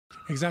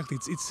Exactly.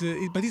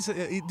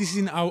 This is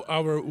in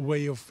our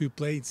way of we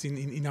play. It's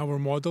in our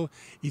model.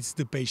 It's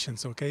the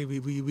patience. Okay,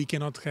 we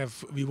cannot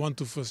have. We want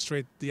to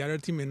frustrate the other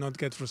team and not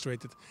get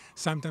frustrated.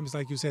 Sometimes,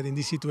 like you said, in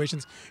these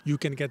situations you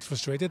can get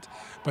frustrated,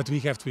 but we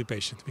have to be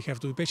patient. We have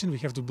to be patient. We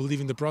have to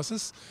believe in the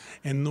process,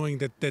 and knowing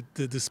that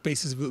the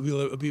spaces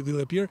will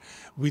appear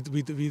with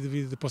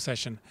the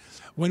possession.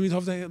 When we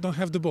don't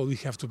have the ball, we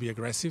have to be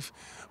aggressive.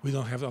 We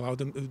don't have to allow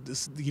them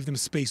give them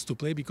space to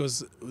play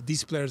because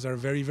these players are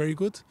very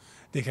good.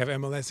 They have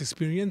MLS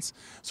experience,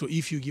 so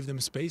if you give them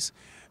space,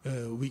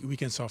 we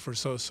can suffer.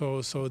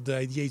 So the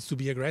idea is to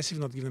be aggressive,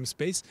 not give them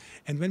space.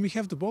 And when we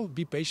have the ball,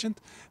 be patient,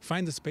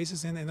 find the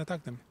spaces and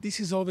attack them. This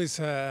is always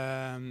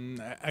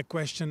a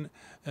question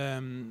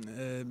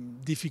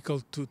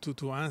difficult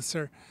to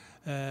answer.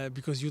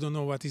 Because you don't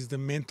know what is the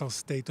mental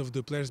state of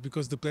the players,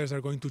 because the players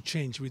are going to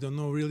change. We don't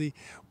know really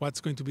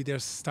what's going to be their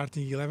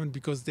starting 11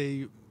 because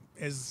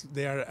as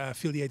they are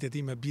affiliated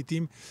team, a B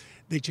team,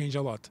 they change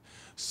a lot.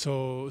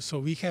 So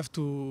we have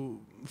to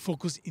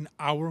focus in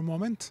our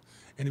moment,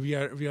 and we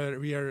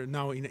are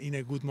now in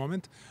a good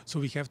moment. So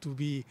we have to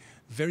be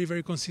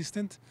very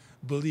consistent,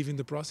 believe in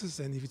the process,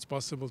 and if it's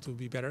possible to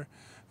be better,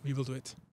 we will do it.